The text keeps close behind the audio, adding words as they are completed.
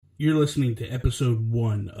You're listening to episode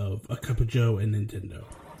 1 of A Cup of Joe and Nintendo.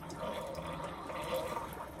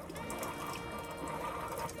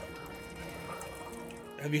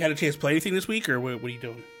 Have you had a chance to play anything this week, or what are you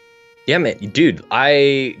doing? Yeah, man, dude,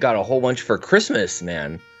 I got a whole bunch for Christmas,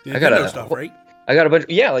 man. Nintendo I got stuff, right? I got a bunch.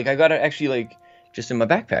 Yeah, like I got it actually, like just in my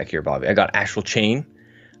backpack here, Bobby. I got Actual Chain.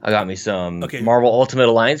 I got me some Marvel Ultimate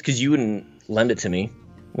Alliance because you wouldn't lend it to me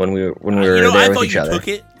when we were there with each other. I thought you took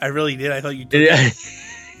it. I really did. I thought you took it.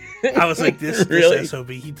 I was like, this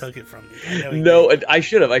SOB, he took it from me. No, I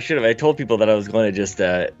should have. I told people that I was going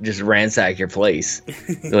to just ransack your place,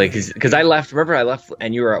 like, because I left. Remember, I left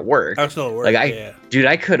and you were at work. I was still at work. Dude,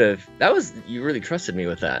 I could have. You really trusted me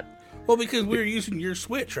with that. Well, because we were using your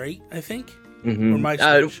Switch, right? I think, mm-hmm. Or my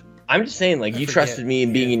Switch. I'm just saying, like, you trusted me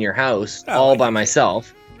in being in your house all by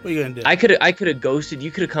myself. What are you gonna do? I could have ghosted.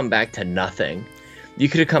 You could have come back to nothing. You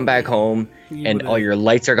could have come back home and all your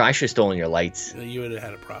lights are gone. I should have stolen your lights. You would have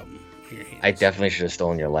had a problem in your hands. I definitely should have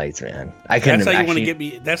stolen your lights, man. That's how you want to get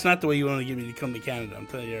me. That's not the way you want to get me to come to Canada. I'm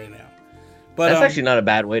telling you right now. But that's actually not a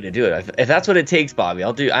bad way to do it. If that's what it takes, Bobby,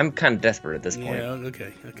 I'll do. I'm kind of desperate at this point. Yeah.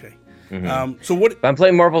 Okay. Mm-hmm. So what? But I'm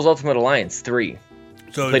playing Marvel's Ultimate Alliance 3.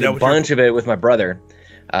 So played a bunch of it with my brother,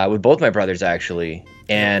 with both my brothers actually,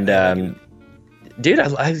 and dude,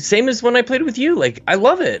 I same as when I played with you. Like, I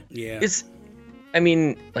love it. Yeah.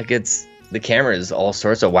 The camera is all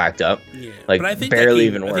sorts of whacked up. Yeah. Like, but I think barely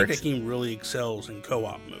even works. I think that game really excels in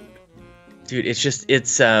co-op mode. Dude,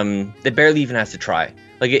 it barely even has to try.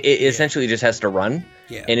 Like, it essentially just has to run.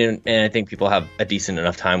 Yeah. And I think people have a decent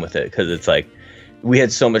enough time with it because it's like, we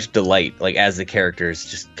had so much delight, like, as the characters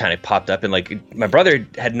just kind of popped up. And, like, my brother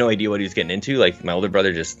had no idea what he was getting into. Like, my older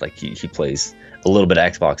brother just, like, he plays a little bit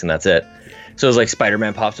of Xbox and that's it. So it was like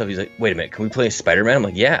Spider-Man pops up. He's like, wait a minute, can we play Spider-Man? I'm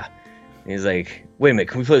like, yeah. And he's like, wait a minute,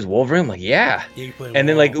 can we play as Wolverine? I'm like, yeah. And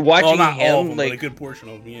then, like, watching him, all of them, like, but a good portion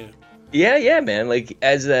of them, yeah. Yeah, man. Like,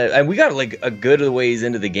 and we got, like, a good ways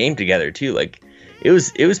into the game together, too. Like, it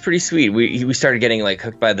was pretty sweet. We started getting, like,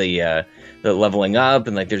 hooked by the leveling up,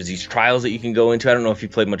 and, like, there's these trials that you can go into. I don't know if you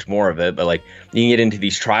played much more of it, but, like, you can get into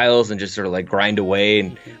these trials and just sort of, like, grind away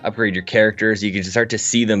and upgrade your characters. You can just start to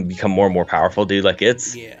see them become more and more powerful, dude. Like,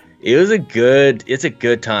 it's a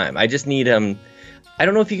good time. I just need I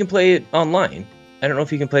don't know if you can play it online. I don't know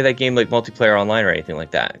if you can play that game, like, multiplayer online or anything like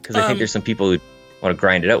that, because I think there's some people who want to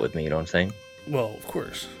grind it out with me. You know what I'm saying? Well, of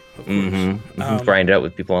course. Grind it out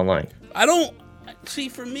with people online. I don't see.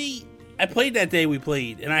 For me, I played that day we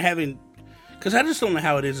played, and I haven't, because I just don't know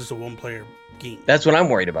how it is as a one-player game. That's what I'm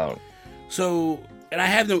worried about. So, and I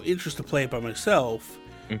have no interest to play it by myself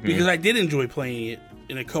because I did enjoy playing it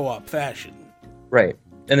in a co-op fashion. Right.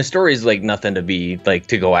 And the story is, like, nothing to be, like,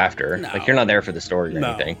 to go after. No. Like, you're not there for the story or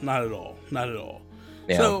anything. Not at all. Not at all.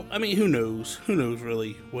 Yeah. So, I mean, who knows? Who knows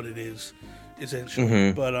really what it is,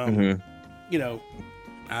 essentially. But, you know,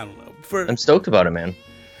 I don't know. I'm stoked about it, man.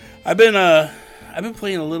 I've been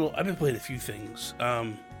playing a few things.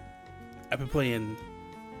 I've been playing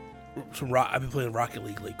Rocket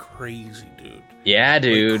League like crazy, dude. Yeah,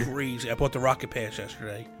 dude. Like crazy. I bought the Rocket Pass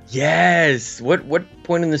yesterday. Yes. What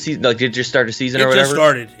point in the season? Like, did it just start a season or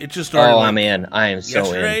whatever? It just started. Oh, like, man, I am so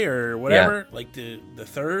yesterday in. or whatever. Yeah. Like the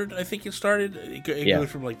third, I think it started. It goes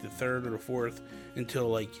from like the third or the fourth until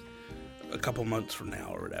like a couple months from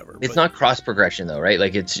now or whatever. It's not cross progression though, right?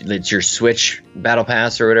 Like it's your Switch Battle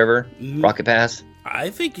Pass or whatever, Rocket Pass. I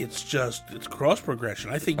think it's cross progression.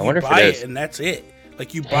 I think you buy it and that's it.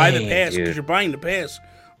 Like, you buy the pass because you're buying the pass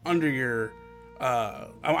under your. I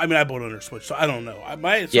mean, I bought it under Switch, so I don't know. Under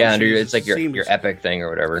it's like your Epic thing or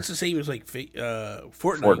whatever. It's the same as like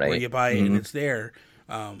Fortnite, where you buy it and it's there.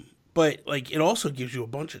 But like, it also gives you a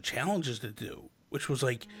bunch of challenges to do, which was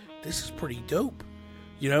like, this is pretty dope.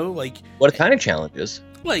 You know, like, what kind of challenges?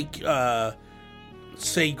 Like,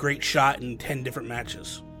 say, great shot in 10 different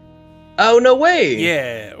matches. Oh, no way!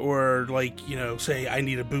 Yeah, or like, you know, say I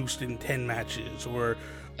need a boost in 10 matches, or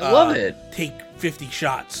I love it. Take 50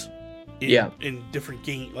 shots in different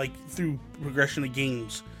games, like through progression of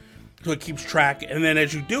games. So it keeps track, and then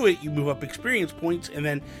as you do it, you move up experience points, and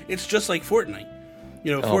then it's just like Fortnite.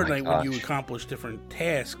 You know, Fortnite, when you accomplish different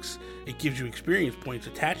tasks, it gives you experience points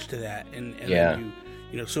attached to that, and then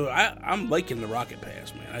you know, so I'm liking the Rocket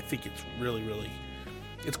Pass, man. I think it's really, really.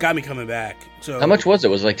 It's got me coming back. So how much was it?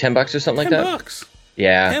 Was it like $10 or something like that? $10.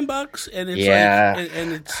 Yeah, $10, and it's like,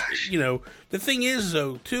 and it's you know, the thing is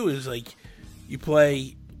though too is like you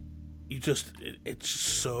play, it's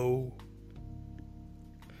so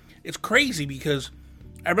it's crazy because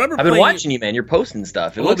I remember I've been watching you, man. You're posting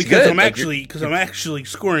stuff. It looks because good. I'm actually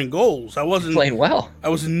scoring goals. I wasn't playing well. I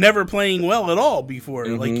was never playing well at all before.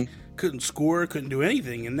 Like, couldn't score, couldn't do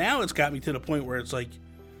anything, and now it's got me to the point where it's like,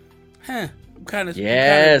 kind of.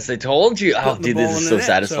 Yes, I told you. Oh, dude, this is so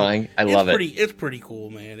satisfying. I love it. It's pretty cool,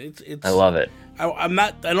 man. It's. I love it. I'm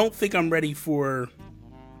not. I don't think I'm ready for,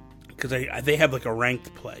 because they have like a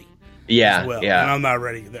ranked play. Yeah, as well, yeah. And I'm not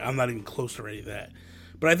ready. I'm not even close to ready to that.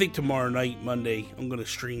 But I think tomorrow night, Monday, I'm gonna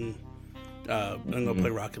stream. I'm gonna play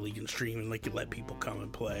Rocket League and stream and like let people come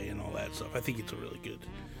and play and all that stuff. I think it's a really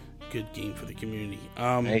good game for the community.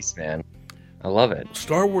 Nice, man. I love it.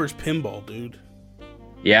 Star Wars Pinball, dude.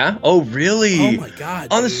 Yeah? Oh, really? Oh my god!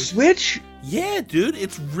 On the Switch? Yeah, dude,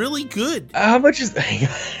 it's really good. How much is?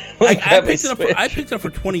 I picked it up for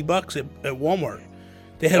 $20 at Walmart.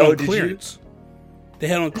 They had on clearance. They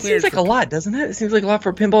had on clearance. It seems like a lot, doesn't it? It seems like a lot for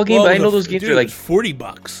a pinball game, but I know those games are like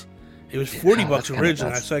 $40. It was $40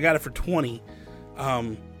 originally, so I got it for $20.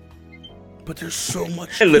 But there's so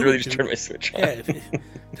much. I literally just turned my Switch on. Yeah,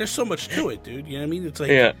 there's so much to it, dude. You know what I mean? It's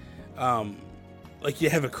like, like you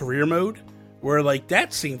have a career mode where like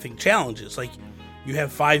that same thing challenges. Like you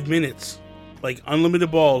have 5 minutes, like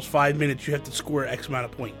unlimited balls, 5 minutes. You have to score X amount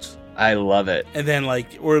of points. I love it. And then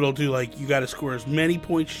like, or it'll do like you got to score as many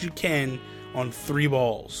points as you can on 3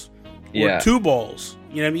 balls or 2 balls.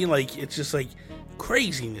 You know what I mean? Like it's just like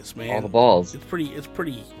craziness, man. All the balls. It's pretty.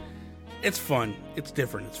 It's fun. It's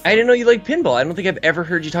different. It's fun. I didn't know you liked pinball. I don't think I've ever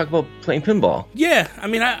heard you talk about playing pinball. Yeah, I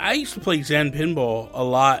mean, I used to play Zen Pinball a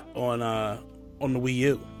lot on the Wii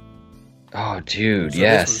U. Oh, dude, so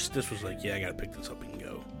yes. This was like, yeah, I gotta pick this up and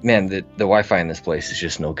go. Man, the Wi-Fi in this place is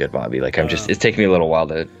just no good, Bobby. Like it's taking me a little while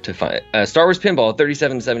to find Star Wars Pinball,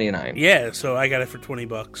 $37.79. Yeah, so I got it for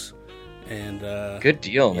 $20. And good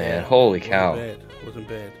deal, man. Holy cow. Wasn't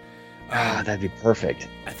bad. That'd be perfect.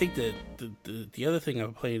 I think the other thing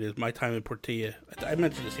I've played is My Time in Portilla. I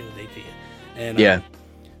mentioned this the other day to you. And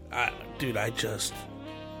dude, I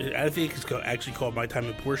think it's actually called My Time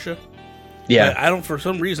in Porsche. Yeah. I don't, for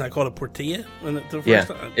some reason I called it Portilla the first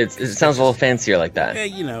time. It sounds a little fancier like that. Yeah,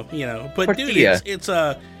 you know. But Portilla.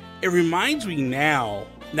 Dude, it reminds me now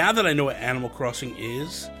that I know what Animal Crossing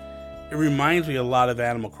is, it reminds me a lot of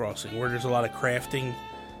Animal Crossing, where there's a lot of crafting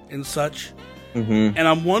and such. Mm-hmm. And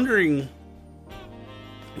I'm wondering,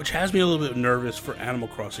 which has me a little bit nervous for Animal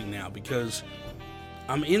Crossing now, because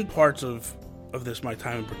I'm in parts of this My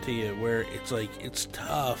Time in Portilla where it's like it's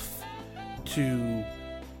tough to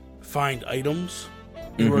find items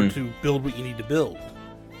in order to build what you need to build.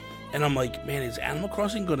 And I'm like, man, is Animal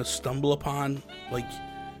Crossing going to stumble upon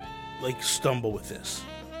stumble with this?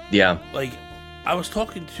 Yeah. Like, I was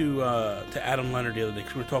talking to Adam Leonard the other day,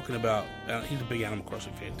 because we were talking about, he's a big Animal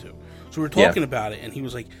Crossing fan too. So we were talking about it, and he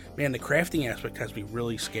was like, man, the crafting aspect has me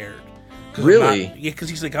really scared. Really? Yeah, because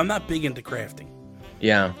he's like, I'm not big into crafting.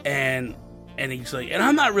 Yeah. And he's like, and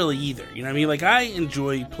I'm not really either. You know what I mean? Like, I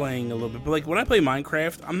enjoy playing a little bit, but like when I play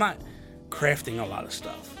Minecraft, I'm not crafting a lot of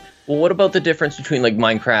stuff. Well, what about the difference between like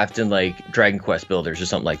Minecraft and like Dragon Quest Builders or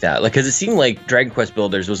something like that? Like, because it seemed like Dragon Quest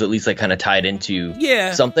Builders was at least like kind of tied into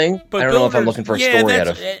something. But I don't know if I'm looking for a story out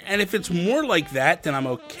of. And if it's more like that, then I'm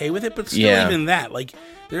okay with it. But still, even that, like,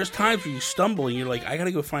 there's times where you stumble and you're like, I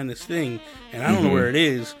gotta go find this thing, and I don't know where it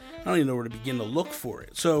is. I don't even know where to begin to look for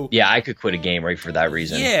it. So yeah, I could quit a game right for that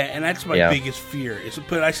reason. Yeah, and that's my biggest fear.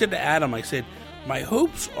 But I said to Adam, I said, my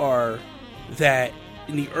hopes are that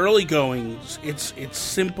in the early goings, it's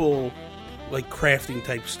simple, like crafting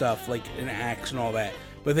type stuff, like an axe and all that.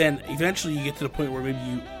 But then eventually you get to the point where maybe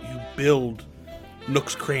you build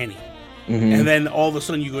Nook's Cranny, and then all of a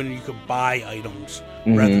sudden you go in and you can buy items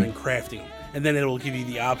rather than crafting them. And then it'll give you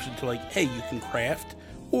the option to like, hey, you can craft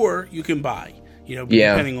or you can buy. You know,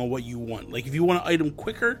 depending on what you want. Like, if you want an item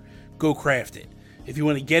quicker, go craft it. If you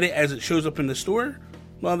want to get it as it shows up in the store,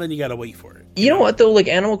 well, then you got to wait for it. You know what, though? Like,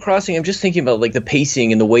 Animal Crossing, I'm just thinking about, like, the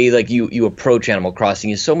pacing and the way, like, you approach Animal Crossing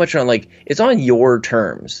is so much on, like, it's on your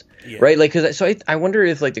terms, right? Like, so I wonder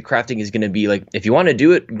if, like, the crafting is going to be, like, if you want to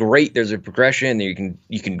do it, great, there's a progression, you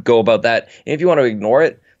can go about that. And if you want to ignore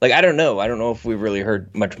it, like, I don't know if we've really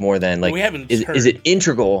heard much more than, like, is it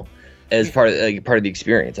integral as part of the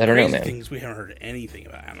experience? I don't know, man. Things we haven't heard anything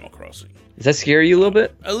about Animal Crossing. Does that scare you a little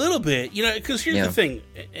bit? A little bit, you know, because here's the thing,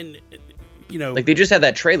 and you know, like they just had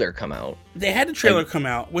that trailer come out. They had the trailer come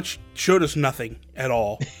out, which showed us nothing at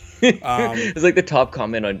all. It's like the top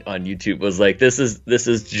comment on YouTube was like, "This is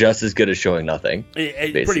just as good as showing nothing."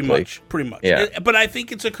 Pretty much. Yeah. But I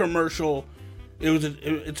think it's a commercial.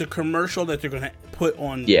 It's a commercial that they're going to put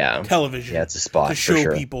on television. Yeah, it's a spot to show for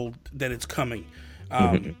sure. people that it's coming.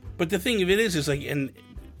 But the thing of it is like, and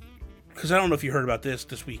because I don't know if you heard about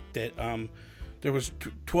this week, that there was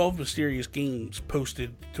 12 mysterious games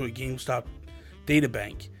posted to a GameStop data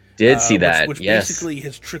bank. Did see that, which basically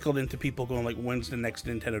has trickled into people going like, when's the next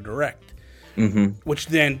Nintendo Direct? which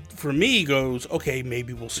then for me goes, okay,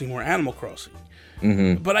 maybe we'll see more Animal Crossing.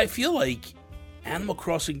 But I feel like Animal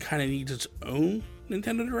Crossing kind of needs its own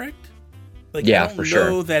Nintendo Direct. Like, I don't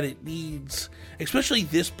know that it needs, especially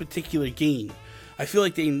this particular game. I feel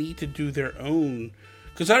like they need to do their own,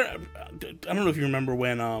 because I don't know if you remember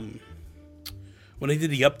when they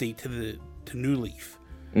did the update to New Leaf,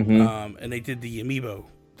 and they did the amiibo.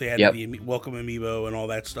 They had the welcome amiibo and all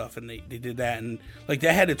that stuff, and they did that, and like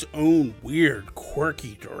that had its own weird,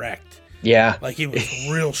 quirky direct. Yeah, like it was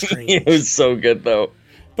real strange. It was so good though.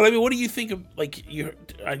 But I mean, what do you think of, like, you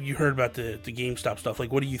heard about the GameStop stuff?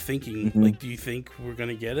 Like, what are you thinking? Like, do you think we're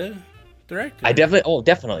gonna get a direct? Or? I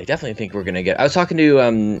definitely think we're gonna get. I was talking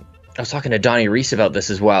to Donnie Reese about this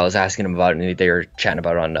as well. I was asking him about it, and they were chatting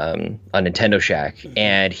about it on Nintendo Shack.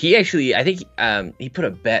 And he actually, I think, he put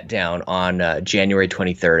a bet down on January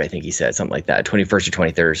 23rd. I think he said something like that, 21st or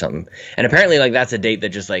 23rd or something. And apparently, like, that's a date that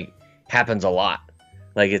just like happens a lot.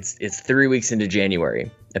 Like it's 3 weeks into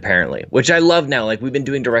January, apparently, which I love now. Like, we've been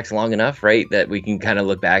doing directs long enough, right, that we can kind of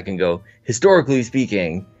look back and go, historically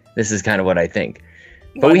speaking, this is kind of what I think.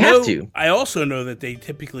 But we have to. I also know that they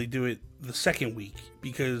typically do it the second week,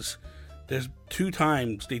 because there's 2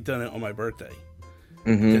 times they've done it on my birthday.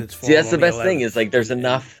 See, that's the best 11th. Thing is, like, there's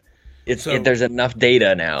enough. There's enough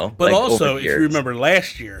data now. But like, also, if you remember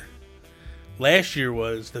last year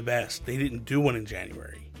was the best. They didn't do one in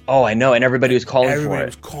January. Oh, I know, and everybody was calling for it. Everybody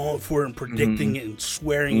was calling for it and predicting it and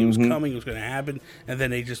swearing it was coming, it was going to happen, and then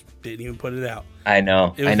they just didn't even put it out. I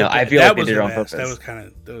know. I feel like they did it on purpose. That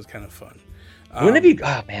was kind of fun. Wouldn't it be?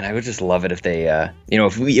 Oh man, I would just love it if they,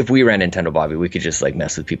 if we ran Nintendo Bobby, we could just like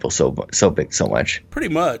mess with people so big so much. Pretty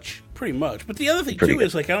much. But the other thing too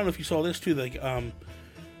is, like, I don't know if you saw this too, like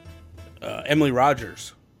Emily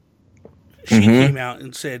Rogers, she came out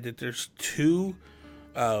and said that there's 2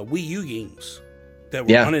 Wii U games that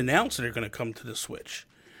were unannounced that are going to come to the Switch.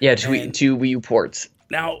 Yeah, 2 Wii U ports.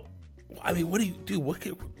 Now, I mean, what do you do?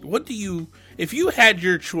 What do you, if you had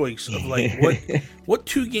your choice of, like, what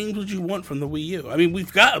 2 games would you want from the Wii U? I mean,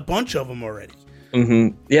 we've got a bunch of them already.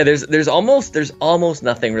 Yeah, there's almost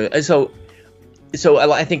nothing really. So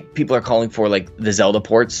I think people are calling for, like, the Zelda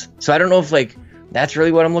ports. So I don't know if, like, that's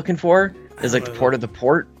really what I'm looking for. Is like the port of the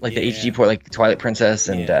port, like the HD port, like Twilight Princess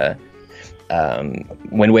and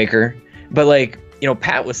Wind Waker. But, like,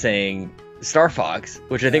 Pat was saying Star Fox,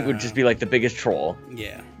 which I think would just be like the biggest troll.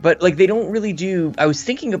 Yeah. But, like, they don't really do. I was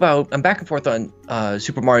thinking about, I'm back and forth on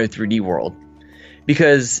Super Mario 3D World,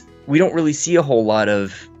 because we don't really see a whole lot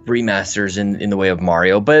of remasters in the way of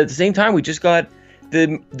Mario. But at the same time, we just got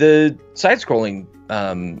the side-scrolling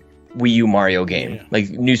Wii U Mario game, like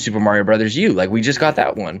New Super Mario Brothers U. Like, we just got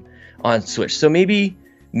that one on Switch. So maybe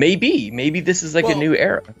this is like a new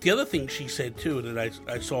era. The other thing she said too that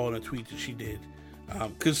I saw in a tweet that she did,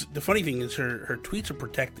 because the funny thing is her tweets are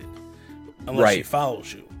protected unless she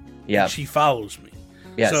follows you. Yeah, she follows me.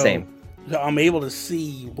 Yeah, so same. I'm able to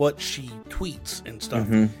see what she tweets and stuff.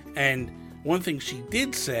 And one thing she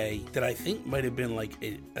did say that I think might have been like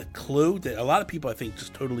a clue that a lot of people I think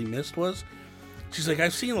just totally missed was, she's like,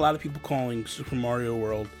 I've seen a lot of people calling Super Mario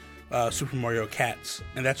World Super Mario Cats,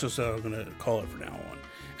 and that's just what I'm going to call it from now on.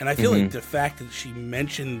 And I feel like the fact that she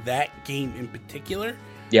mentioned that game in particular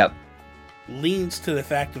leans to the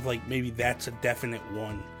fact of, like, maybe that's a definite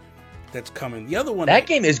one that's coming. The other one, that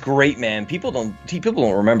game is great, man. People don't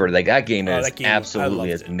remember, like, that game is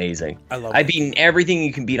absolutely amazing. I've beaten everything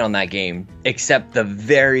you can beat on that game except the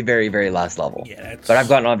very, very, very last level. Yeah, but I've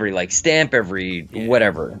gotten every, like, stamp, every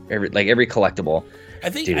whatever, every collectible. I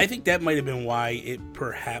think that might have been why it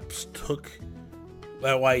perhaps took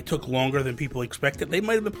longer than people expected. They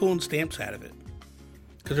might have been pulling stamps out of it.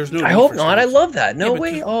 Because there's no. I hope not. I love that. No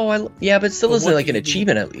way. But it still isn't like an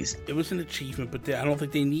achievement at least. It was an achievement, but I don't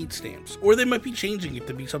think they need stamps. Or they might be changing it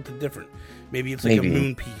to be something different. Maybe it's like a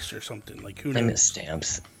moon piece or something. Like, who knows? I miss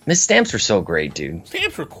stamps. Miss stamps were so great, dude.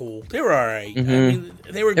 Stamps were cool. They were all right. I mean,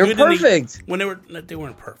 they were perfect. They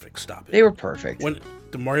weren't perfect. Stop it. They were perfect. When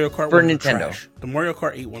the Mario Kart for ones Nintendo. were trash. The Mario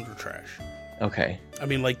Kart 8 ones were trash. Okay. I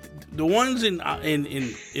mean, like, the ones in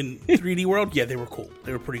 3D World, they were cool.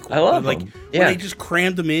 They were pretty cool. I love them. When they just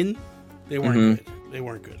crammed them in, they weren't good. They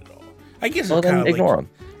weren't good at all. I guess it's kind of ignore them.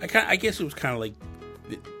 I guess it was kind of like.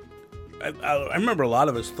 I remember a lot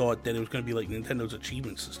of us thought that it was going to be like Nintendo's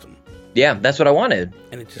achievement system. Yeah, that's what I wanted.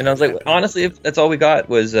 And I was like, honestly, if that's all we got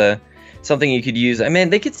was something you could use. I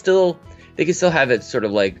mean, they could still have it sort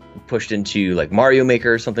of like pushed into like Mario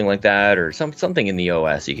Maker or something like that, or something in the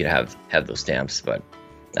OS. You could have those stamps, but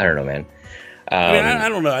I don't know, man. I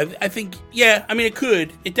don't know. I think, it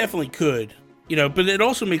could. It definitely could. But it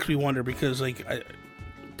also makes me wonder because, like,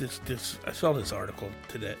 I saw this article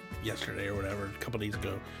yesterday or whatever, a couple days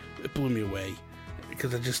ago. It blew me away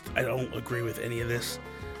because I don't agree with any of this.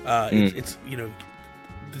 It's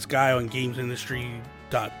this guy on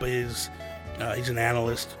GamesIndustry.biz. He's an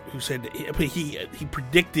analyst who said he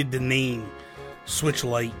predicted the name Switch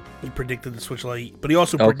Lite. He predicted the Switch Lite, but he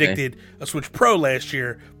also predicted a Switch Pro last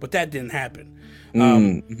year, but that didn't happen.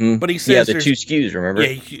 But he says the 2 SKUs, remember?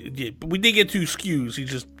 Yeah, but we did get 2 SKUs. He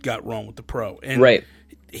just got wrong with the Pro. And right.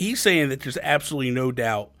 He's saying that there's absolutely no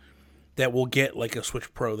doubt that we'll get like a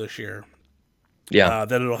Switch Pro this year. Yeah.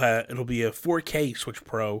 That it'll be a 4K Switch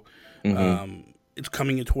Pro. It's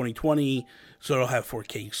coming in 2020, so it'll have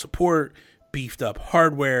 4K support, beefed up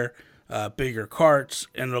hardware, bigger carts,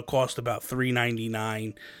 and it'll cost about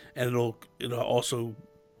 $399, and it'll also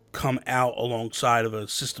come out alongside of a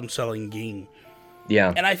system selling game.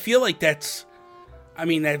 Yeah. And I feel like that's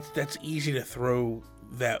easy to throw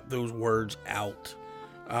those words out.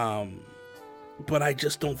 But I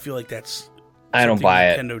just don't feel like that's I don't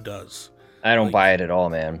buy Nintendo does. I don't buy it at all,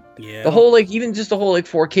 man. Yeah. The whole even just the whole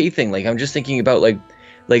 4K thing, I'm just thinking about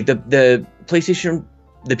the PlayStation,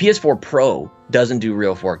 the PS4 Pro doesn't do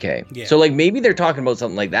real 4K. Yeah. So maybe they're talking about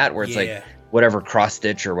something like that where it's whatever cross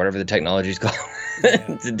stitch or whatever the technology's called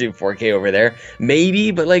to do 4K over there.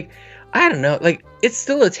 Maybe, but I don't know. It's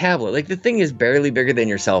still a tablet. The thing is barely bigger than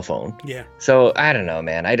your cell phone. Yeah. So I don't know,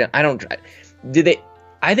 man. I think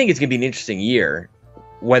it's gonna be an interesting year,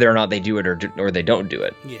 whether or not they do it or they don't do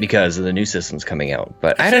it because of the new systems coming out.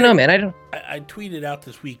 But I don't know, man. I tweeted out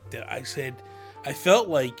this week that I said I felt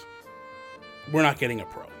like we're not getting a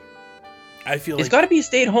Pro. I feel it's got to be a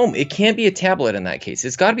stay-at-home. It can't be a tablet in that case.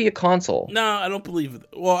 It's got to be a console. No, I don't believe it.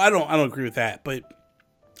 Well, I don't agree with that. But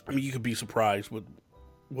I mean, you could be surprised with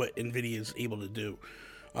what Nvidia is able to do.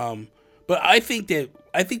 But I think the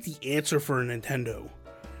answer for Nintendo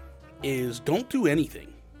is don't do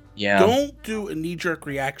anything. Yeah. Don't do a knee-jerk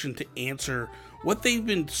reaction to answer what they've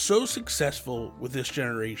been so successful with this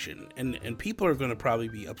generation. And people are going to probably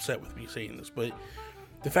be upset with me saying this, but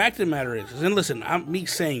the fact of the matter is, and listen, me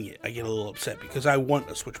saying it, I get a little upset because I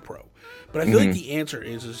want a Switch Pro. But I feel like the answer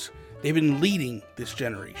is they've been leading this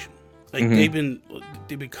generation. They've been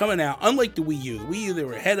coming out, unlike the Wii U. The Wii U, they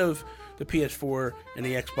were ahead of the PS4 and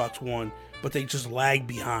the Xbox One, but they just lagged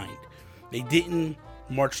behind. They didn't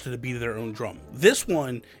march to the beat of their own drum. This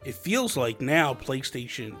one, it feels like now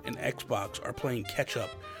PlayStation and Xbox are playing catch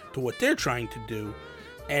up to what they're trying to do,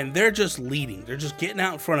 and they're just leading. They're just getting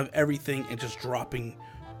out in front of everything and just dropping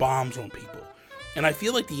bombs on people. And I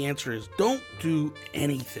feel like the answer is don't do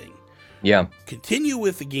anything. Yeah. Continue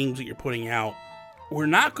with the games that you're putting out. We're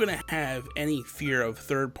not going to have any fear of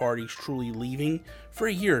third parties truly leaving for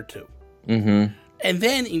a year or two. Mm-hmm. And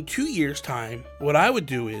then in 2 years' time, what I would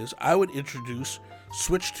do is I would introduce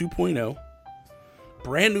Switch 2.0,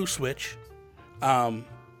 brand new Switch,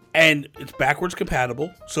 and it's backwards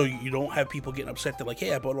compatible, so you don't have people getting upset that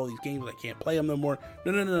hey, I bought all these games, I can't play them no more.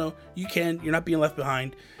 No, you can. You're not being left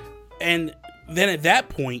behind. And then at that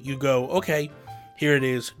point, you go, okay, here it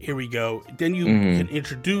is, here we go. Then you can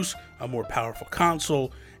introduce a more powerful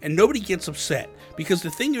console, and nobody gets upset. Because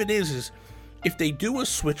the thing of it is if they do a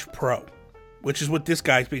Switch Pro, which is what this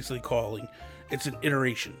guy's basically calling, it's an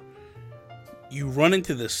iteration, you run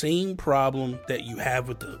into the same problem that you have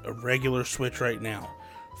with a regular Switch right now.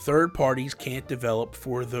 Third parties can't develop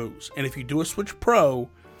for those. And if you do a Switch Pro,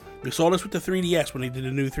 we saw this with the 3DS when they did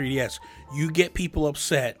a new 3DS, you get people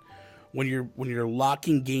upset when you're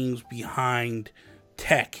locking games behind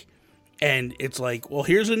tech. And it's well,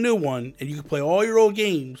 here's a new one, and you can play all your old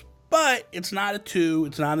games, but it's not a 2,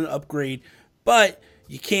 it's not an upgrade, but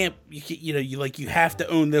you have to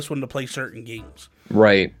own this one to play certain games.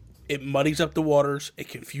 Right. It muddies up the waters, it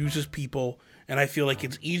confuses people, and I feel like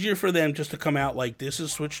it's easier for them just to come out this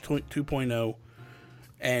is Switch 2.0,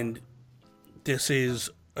 and this is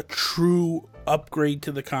a true upgrade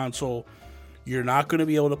to the console. You're not going to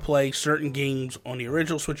be able to play certain games on the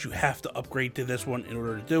original Switch. You have to upgrade to this one in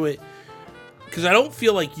order to do it. Because I don't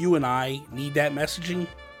feel like you and I need that messaging,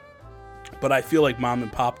 but I feel like mom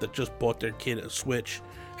and pop that just bought their kid a Switch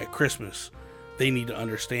at Christmas, they need to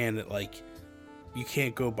understand that you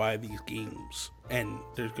can't go buy these games and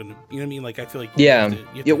there's gonna, you know what I mean? I feel like you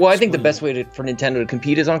have to well, I think the best way for Nintendo to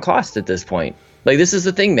compete is on cost at this point. This is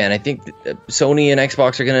the thing, man. I think Sony and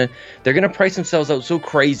Xbox they're gonna price themselves out so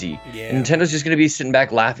crazy. Yeah. And Nintendo's just gonna be sitting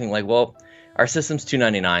back laughing well, our system's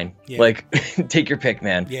 $299. Yeah. Take your pick,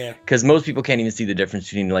 man. Yeah. Because most people can't even see the difference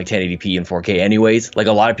between 1080p and 4K anyways.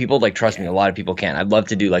 A lot of people, trust me, a lot of people can't. I'd love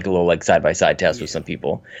to do a little side-by-side test with some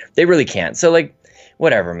people. They really can't. So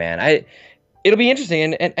whatever, man. It'll be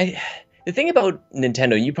interesting, and the thing about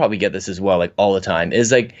Nintendo, and you probably get this as well, like all the time,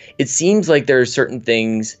 is like it seems like there are certain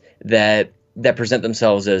things that present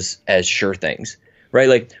themselves as sure things, right?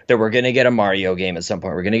 Like that we're gonna get a Mario game at some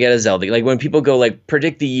point, we're gonna get a Zelda. Like when people go like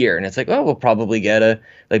predict the year, and it's like, oh, we'll probably get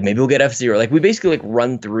maybe we'll get F-Zero. Like we basically like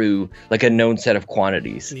run through like a known set of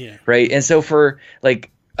quantities, right? And so for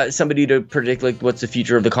like somebody to predict like what's the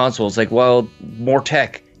future of the console, it's like, well, more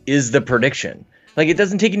tech is the prediction. Like it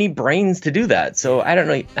doesn't take any brains to do that. So I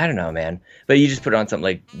don't know, man. But you just put it on something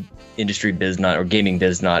like Industry Biznot or Gaming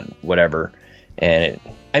Biznot, whatever. And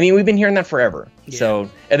we've been hearing that forever. Yeah. So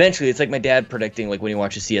eventually it's like my dad predicting, like when he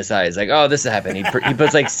watches CSI, it's like, oh, this will happen. He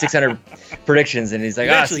puts like 600 predictions and he's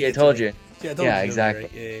like, see, I told you. Yeah, exactly.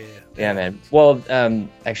 Right. Yeah, man. Well,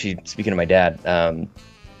 actually, speaking of my dad,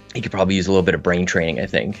 he could probably use a little bit of brain training, I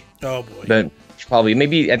think. Oh, boy. But probably,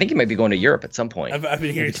 I think he might be going to Europe at some point. I've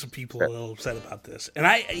been hearing some people a little upset about this. And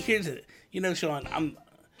here's it. Sean,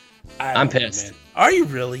 I'm pissed. Man. Are you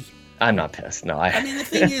really? I'm not pissed. No, the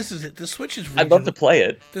thing is that the Switch is region. I'd love to play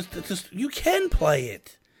it. You can play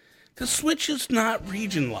it. The Switch is not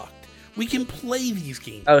region locked. We can play these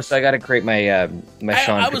games. Oh, so I got to create my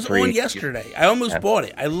Sean. I was on yesterday. I almost bought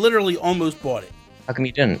it. I literally almost bought it. How come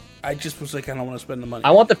you didn't? I just was like, I don't want to spend the money.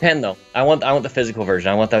 I want the pen though. I want the physical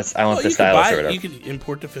version. I want the stylus or whatever. You can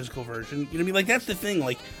import the physical version. You know what I mean? Like that's the thing.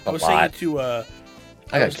 Like I was saying to I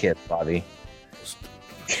got kids, Bobby.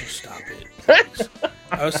 Stop it.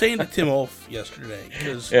 I was saying to Tim Wolf yesterday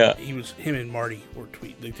because him and Marty were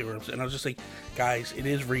tweeting, they were upset, and I was just like, guys, it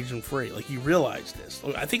is region free. Like you realize this.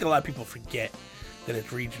 I think a lot of people forget that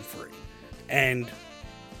it's region free, and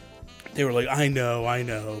they were like, I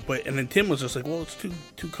know, but and then Tim was just like, well, it's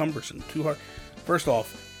too cumbersome, too hard. First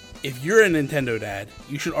off, if you're a Nintendo dad,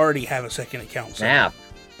 you should already have a second account. Snap.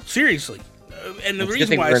 Seriously, and the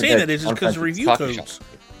reason why I say that is because of review codes.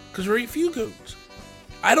 Because review codes.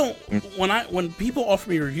 I don't when people offer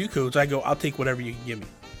me review codes, I go, I'll take whatever you can give me.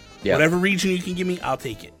 Yeah. Whatever region you can give me, I'll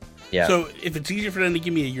take it. Yeah. So if it's easier for them to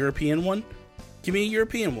give me a European one, give me a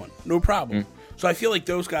European one. No problem. So I feel like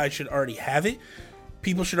those guys should already have it.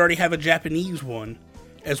 People should already have a Japanese one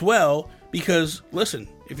as well, because listen,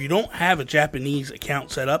 if you don't have a Japanese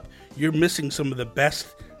account set up, you're missing some of the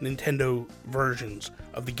best Nintendo versions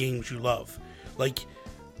of the games you love. Like,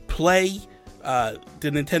 play the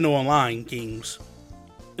Nintendo Online games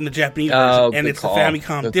in the Japanese version, and it's the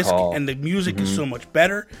Famicom disc, and the music is so much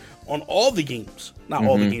better on all the games. Not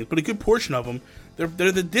all the games, but a good portion of them.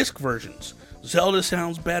 They're the disc versions. Zelda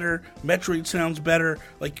sounds better. Metroid sounds better.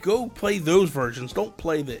 Like, go play those versions. Don't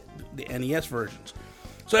play the NES versions.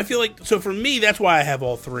 So I feel like, so for me, that's why I have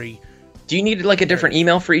all three. Do you need like a different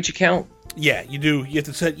email for each account? Yeah, you do. You have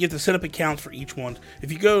to set up accounts for each one.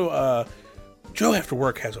 If you go, Joe After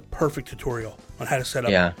Work has a perfect tutorial on how to set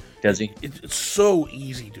up. Yeah, does he? It's so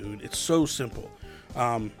easy, dude. It's so simple.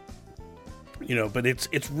 But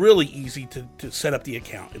it's really easy to set up the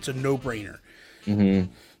account. It's a no-brainer.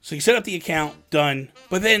 Mm-hmm. So you set up the account, done.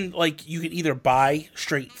 But then, like, you can either buy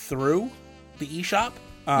straight through the eShop,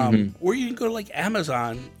 or you can go to, like,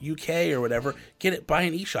 Amazon UK or whatever, buy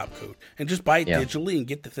an eShop code, and just buy it digitally and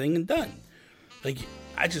get the thing and done. Like,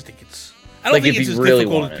 I just think it's... I don't think it's as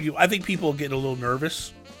difficult as people... I think people get a little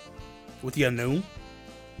nervous with the unknown.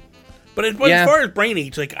 But as far as Brain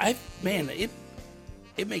Age, like, it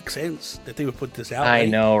makes sense that they would put this out. I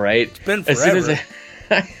know, right? It's been forever. As soon as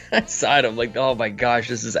I saw it, I'm like, oh my gosh,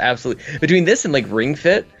 this is absolutely... Between this and, like, Ring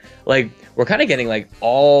Fit, like, we're kind of getting, like,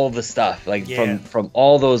 all the stuff, like, from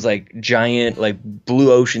all those, like, giant, like,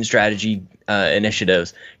 blue ocean strategy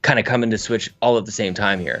initiatives kind of coming to Switch all at the same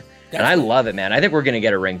time here. And I love it, man. I think we're gonna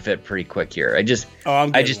get a Ring Fit pretty quick here. I just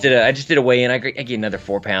did a weigh-in. I gained another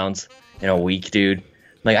 4 pounds in a week, dude.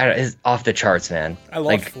 Like, it's off the charts, man. I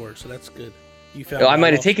lost 4, so that's good. You found. I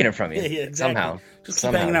might have taken it from you. Yeah, exactly. Somehow. Just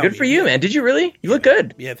keep hanging out. Good for you, man. Did you really? You look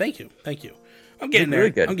good. Yeah, thank you. I'm getting there.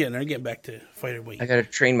 Really good. I'm getting back to fighter weight. I gotta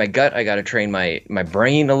train my gut. I gotta train my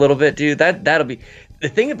brain a little bit, dude. That'll be the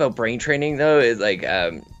thing about brain training though. Is like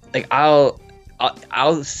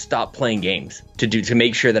I'll stop playing games to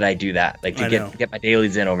make sure that I do that, like to get my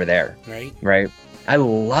dailies in over there. Right. I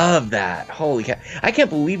love that. Holy cow! I can't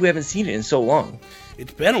believe we haven't seen it in so long.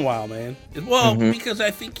 It's been a while, man. Because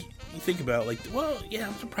I think you think about it,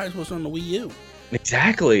 I'm surprised it was on the Wii U.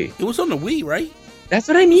 Exactly. It was on the Wii, right? That's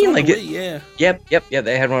what I mean. Like, Wii, yeah. Yep.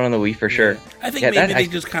 They had one on the Wii for sure. I think maybe they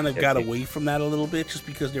just kind of got away from that a little bit, just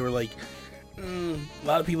because they were like, a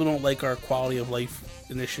lot of people don't like our quality of life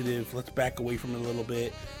initiative. Let's back away from it a little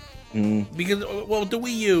bit. Because, the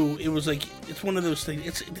Wii U, it was like, it's one of those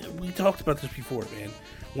things. We talked about this before, man.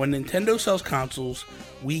 When Nintendo sells consoles,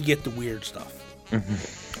 we get the weird stuff.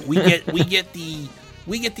 We get the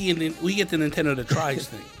we get the Nintendo that tries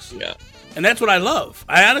things. Yeah. And that's what I love.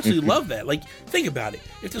 I honestly love that. Like, think about it.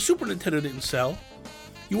 If the Super Nintendo didn't sell,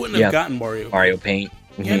 you wouldn't have gotten Mario Paint.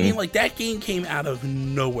 You know what I mean? Like, that game came out of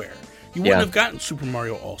nowhere. You wouldn't have gotten Super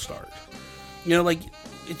Mario All-Stars. You know, like,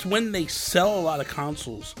 it's when they sell a lot of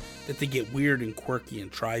consoles that they get weird and quirky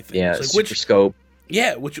and try things. Yeah, like, Super Scope.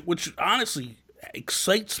 Yeah, which honestly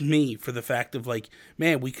excites me for the fact of, like,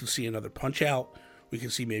 man, we can see another Punch-Out. We can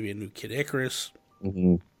see maybe a new Kid Icarus.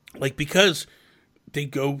 Like, because they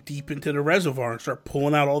go deep into the reservoir and start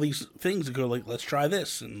pulling out all these things and go, like, let's try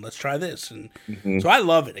this and let's try this. And so I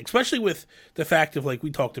love it, especially with the fact of, like,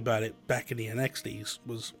 we talked about it back in the NX days,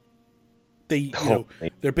 was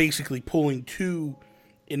they're basically pulling two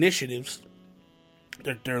initiatives.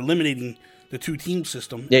 They're eliminating the two-team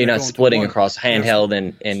system. Yeah, you're not splitting across handheld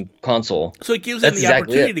and console. So it gives them the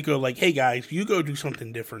opportunity to go like, hey, guys, you go do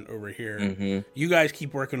something different over here. You guys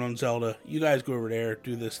keep working on Zelda. You guys go over there,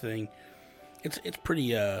 do this thing. It's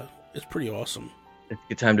pretty awesome. It's a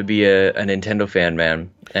good time to be a Nintendo fan,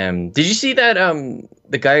 man. Did you see that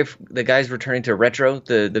the guy's returning to retro?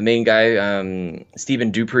 The main guy,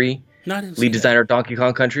 Stephen Dupree, lead designer of Donkey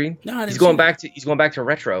Kong Country. No, he's going back to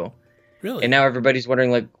retro. Really? And now everybody's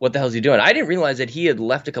wondering, like, what the hell is he doing? I didn't realize that he had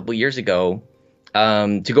left a couple years ago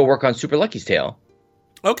to go work on Super Lucky's Tale.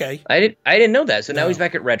 Okay. I didn't know that. So now he's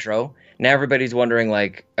back at retro. Now everybody's wondering,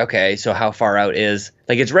 like, okay, so how far out is,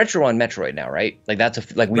 like, it's retro on Metroid now, right? Like,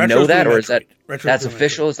 we know that, or is that that's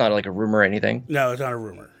official? Metroid. It's not like a rumor or anything. No, it's not a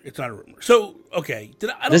rumor. So, okay,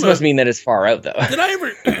 this must mean that it's far out, though. Did I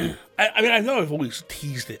ever? I mean, I know I've always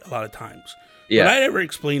teased it a lot of times. Yeah. Did I ever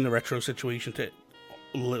explain the retro situation to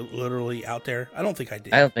literally out there? I don't think I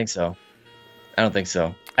did. I don't think so. I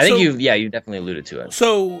think you definitely alluded to it.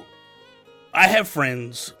 So, I have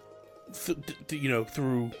friends,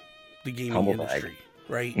 through the gaming industry,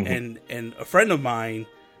 right? And a friend of mine,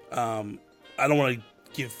 I don't want to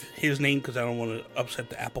give his name because I don't want to upset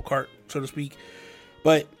the apple cart, so to speak,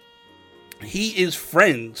 but he is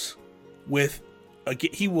friends with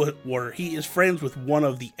he is friends with one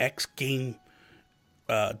of the X game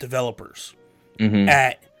developers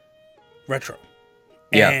at Retro,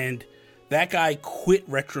 and that guy quit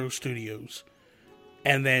Retro Studios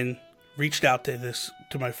and then reached out to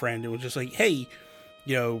my friend and was just like, hey,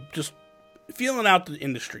 just feeling out the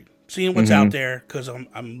industry, seeing what's out there, because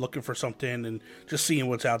I'm looking for something and just seeing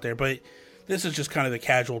what's out there. But this is just kind of the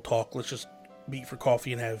casual talk. Let's just meet for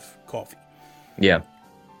coffee and have coffee. Yeah.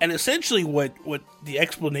 And essentially what the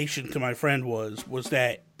explanation to my friend was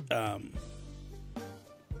that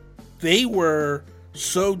they were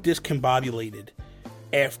so discombobulated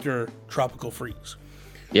after Tropical Freeze.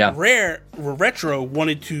 Yeah. Retro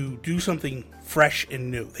wanted to do something fresh and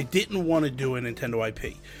new. They didn't want to do a Nintendo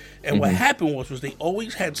IP. And what happened was they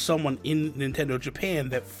always had someone in Nintendo Japan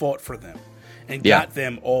that fought for them and got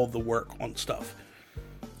them all the work on stuff.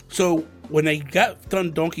 So when they got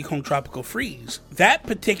done Donkey Kong Tropical Freeze, that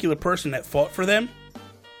particular person that fought for them,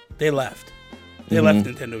 they left. They left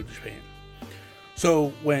Nintendo Japan.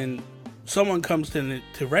 So when someone comes to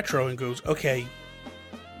Retro and goes, okay,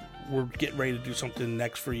 we're getting ready to do something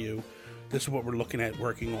next for you. This is what we're looking at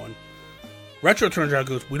working on. Retro turns around and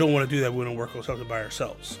goes, we don't want to do that. We want to work on something by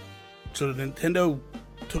ourselves. So Nintendo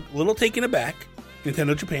took a little taken aback.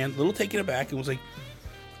 Nintendo Japan, a little taken aback, and was like,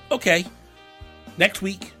 okay, next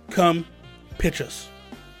week, come pitch us.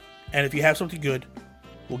 And if you have something good,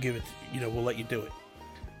 we'll give it, we'll let you do it.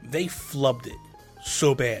 They flubbed it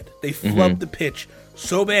so bad. They flubbed the pitch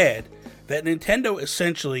so bad that Nintendo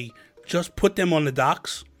essentially just put them on the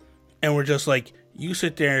docks and we're just like, you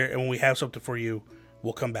sit there, and when we have something for you,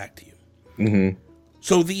 we'll come back to you.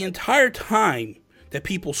 So the entire time that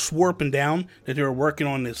people swore up and down that they were working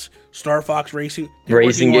on this Star Fox racing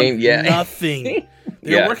game, nothing.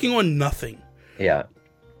 They were working on nothing. Yeah.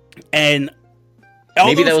 And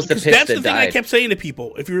maybe that was the pitch that's that the thing died. I kept saying to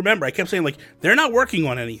people. If you remember, I kept saying, like, they're not working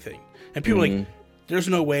on anything. And people were like, there's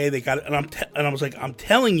no way they got it. And I was like, I'm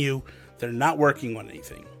telling you, they're not working on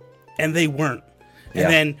anything. And they weren't. And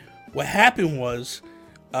then what happened was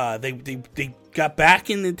they got back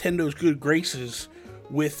in Nintendo's good graces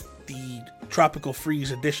with the Tropical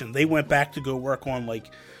Freeze edition. They went back to go work on like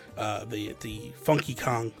the Funky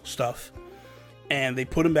Kong stuff, and they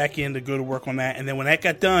put them back in to go to work on that. And then when that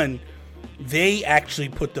got done, they actually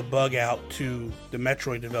put the bug out to the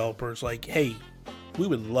Metroid developers, like, hey, we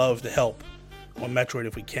would love to help on Metroid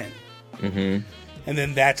if we can. And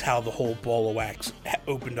then that's how the whole ball of wax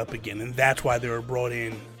opened up again, and that's why they were brought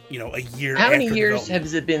in, a year. How many years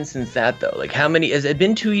has it been since that, though? Like, how many? Has it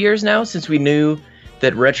been 2 years now since we knew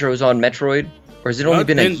that Retro's on Metroid, or has it only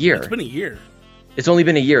been a year? It's been a year. It's only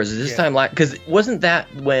been a year. Is this time because wasn't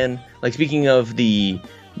that when, like, speaking of the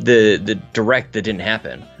direct that didn't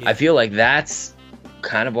happen? Yeah. I feel like that's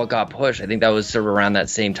kind of what got pushed. I think that was sort of around that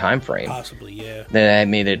same time frame. Possibly, yeah. They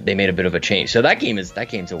made a bit of a change. So that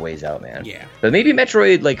game's a ways out, man. Yeah. But maybe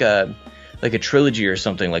Metroid like a trilogy or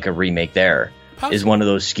something, like a remake there, Possibly. Is one of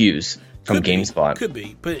those SKUs from GameSpot. Could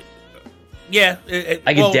be, but yeah,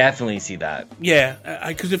 I could definitely see that. Yeah,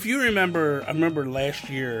 because if you remember, I remember last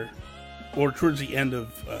year, or towards the end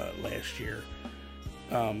of last year,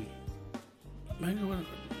 maybe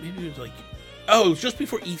it was like, it was just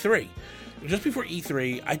before E3. Just before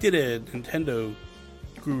E3, I did a Nintendo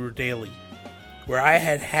Guru Daily where I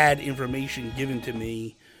had information given to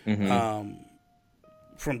me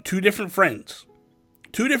from two different friends.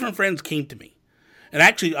 Two different friends came to me. And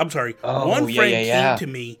actually, I'm sorry, one friend came to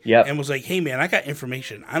me and was like, hey, man, I got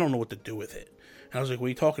information. I don't know what to do with it. And I was like, what are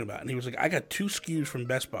you talking about? And he was like, I got 2 SKUs from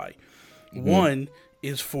Best Buy. One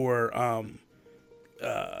is for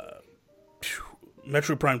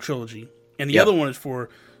Metroid Prime Trilogy, and the other one is for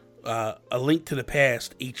A Link to the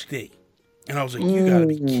Past HD. And I was like, you gotta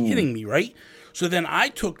be kidding me, right? So then I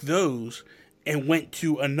took those and went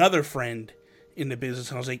to another friend in the business,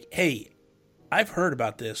 and I was like, hey, I've heard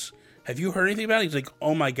about this. Have you heard anything about it? He's like,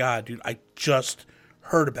 oh my God, dude, I just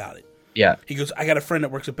heard about it. Yeah. He goes, I got a friend that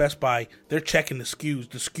works at Best Buy. They're checking the SKUs.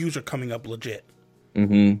 The SKUs are coming up legit.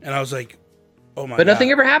 And I was like, oh my God. But nothing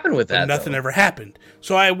ever happened with that. Nothing ever happened.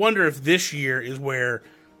 So I wonder if this year is where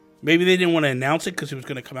maybe they didn't want to announce it because it was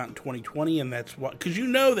going to come out in 2020, and that's what. Because you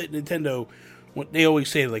know that Nintendo, they always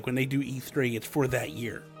say, like, when they do E3, it's for that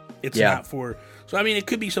year. It's not for. So I mean, it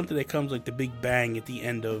could be something that comes like the big bang at the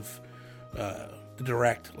end of the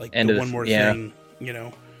Direct, like the one more thing, you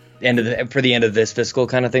know. For the end of this fiscal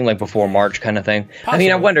kind of thing, like before March kind of thing. Possibly. I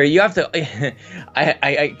mean, I wonder. You have to.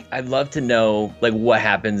 I'd love to know like what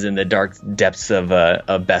happens in the dark depths of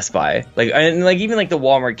Best Buy, like and like even like the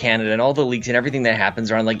Walmart Canada and all the leaks and everything that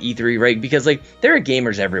happens around like E3, right? Because like there are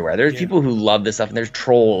gamers everywhere. There's people who love this stuff, and there's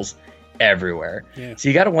trolls everywhere. Yeah. So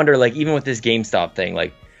you got to wonder, like even with this GameStop thing,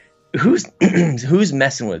 like who's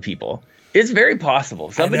messing with people. It's very possible.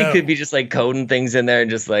 Somebody could be just like coding things in there and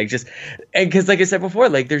because like I said before,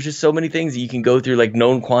 like there's just so many things that you can go through like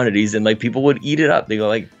known quantities and like people would eat it up. They go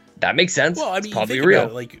like, that makes sense. Well, I mean, it's probably real.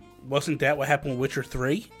 Like, wasn't that what happened with Witcher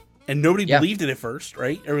 3? And nobody believed it at first,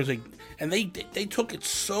 right? Everyone's like, and they took it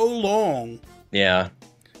so long. Yeah.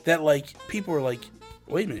 That like people were like,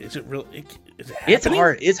 wait a minute, is it real? Is it happening? It's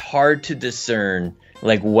hard. It's hard to discern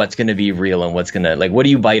like what's going to be real and what's going to like. What do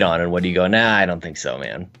you bite on and what do you go? Nah, I don't think so,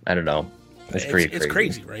 man. I don't know. It's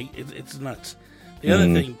crazy, right? It's nuts. The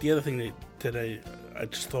other thing that I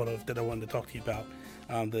just thought of that I wanted to talk to you about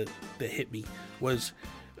that hit me was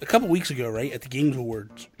a couple weeks ago, right, at the Games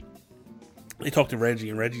Awards. They talked to Reggie,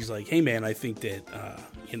 and Reggie's like, "Hey, man, I think that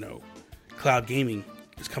cloud gaming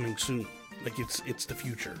is coming soon. Like it's the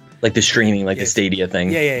future, like the streaming, like the Stadia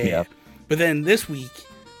thing." Yeah. But then this week,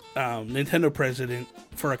 Nintendo president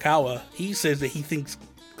Furukawa, he says that he thinks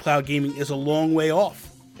cloud gaming is a long way off.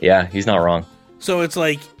 Yeah, he's not wrong. So it's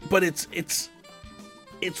like, but it's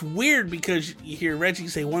weird because you hear Reggie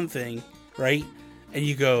say one thing, right? And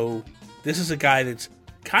you go, this is a guy that's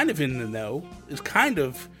kind of in the know, is kind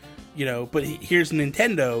of, but here's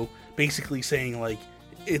Nintendo basically saying like,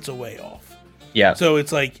 it's a way off. Yeah. So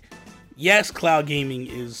it's like, yes, cloud gaming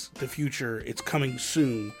is the future. It's coming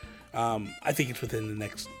soon. I think it's within the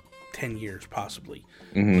next 10 years, possibly.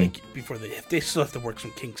 Like before they still have to work some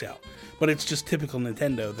kinks out. But it's just typical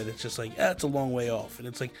Nintendo that it's just like, it's a long way off. And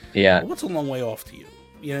it's like, well, what's a long way off to you?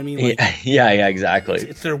 You know what I mean? Like, yeah, exactly.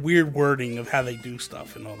 It's their weird wording of how they do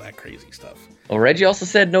stuff and all that crazy stuff. Well, Reggie also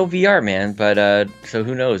said no VR, man. But so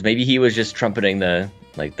who knows? Maybe he was just trumpeting the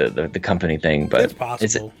company thing. But it's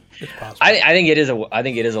possible. It's possible. I think it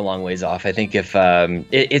is a long ways off. I think if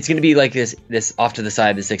it's going to be like this off to the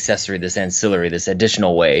side, this accessory, this ancillary, this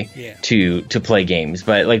additional way to play games.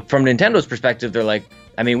 But like from Nintendo's perspective, they're like,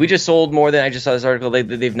 I mean, we just sold more than I just saw this article.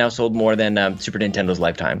 They've now sold more than Super Nintendo's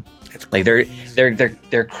lifetime. Like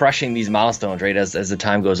they're crushing these milestones, right? As the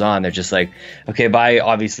time goes on, they're just like, okay, by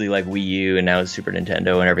obviously like Wii U and now Super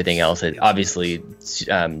Nintendo and everything else. Obviously,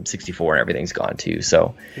 64 and everything's gone too.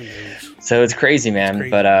 So it's crazy, man.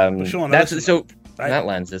 It's crazy. But Sean, that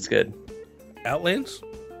lens, it's good. Outlands?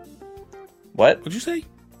 What? What'd you say?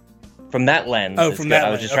 From that lens. Oh, from that.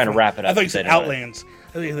 I was just trying to wrap it up. I thought you said Outlands.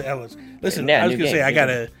 I think it's Outlands. Listen, I was gonna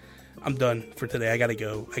say I'm done for today. I gotta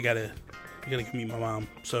go. I gotta meet my mom.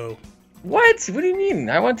 So What? What do you mean?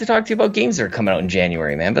 I want to talk to you about games that are coming out in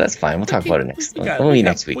January, man. But that's fine. We'll talk about it next. We'll meet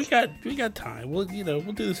next week. We got time. We'll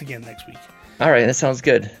do this again next week. All right, that sounds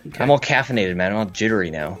good. Okay. I'm all caffeinated, man. I'm all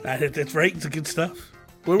jittery now. That's right. It's good stuff.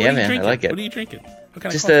 What man, I like it. What are you drinking? What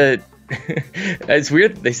kind of coffee? It's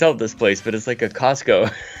weird they sell at this place, but it's like a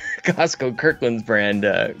Costco Kirkland's brand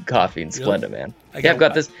coffee and Splenda, man. I've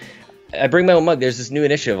got this. I bring my own mug. There's this new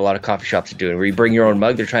initiative a lot of coffee shops are doing where you bring your own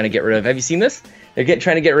mug. They're trying to get rid of. Have you seen this? They're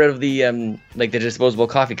trying to get rid of the the disposable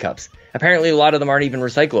coffee cups. Apparently, a lot of them aren't even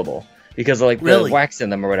recyclable because of the wax in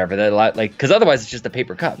them or whatever. They're because otherwise it's just a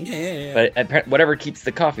paper cup. Yeah. But whatever keeps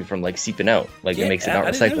the coffee from seeping out, it makes it not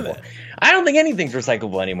recyclable. I don't think anything's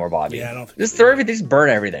recyclable anymore, Bobby. Yeah, I don't think just throw everything. Just burn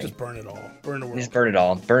everything. Just burn it all. Burn the world. Just burn it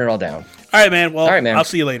all. Burn it all down. All right, man. Well, I'll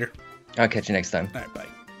see you later. I'll catch you next time. All right, bye.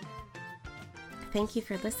 Thank you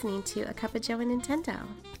for listening to A Cup of Joe and Nintendo,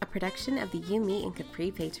 a production of the You, Me, and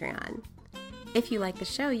Capri Patreon. If you like the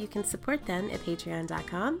show, you can support them at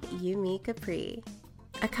patreon.com, You, Me, Capri.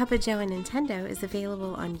 A Cup of Joe and Nintendo is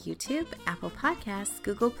available on YouTube, Apple Podcasts,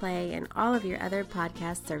 Google Play, and all of your other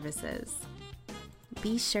podcast services.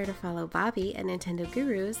 Be sure to follow Bobby at Nintendo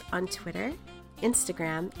Gurus on Twitter,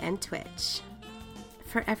 Instagram, and Twitch.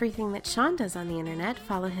 For everything that Sean does on the internet,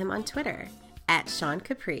 follow him on Twitter, at Sean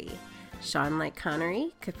Capri. Sean like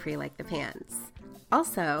Connery, Capri like the pants.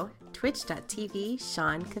 Also, twitch.tv,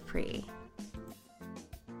 Sean Capri.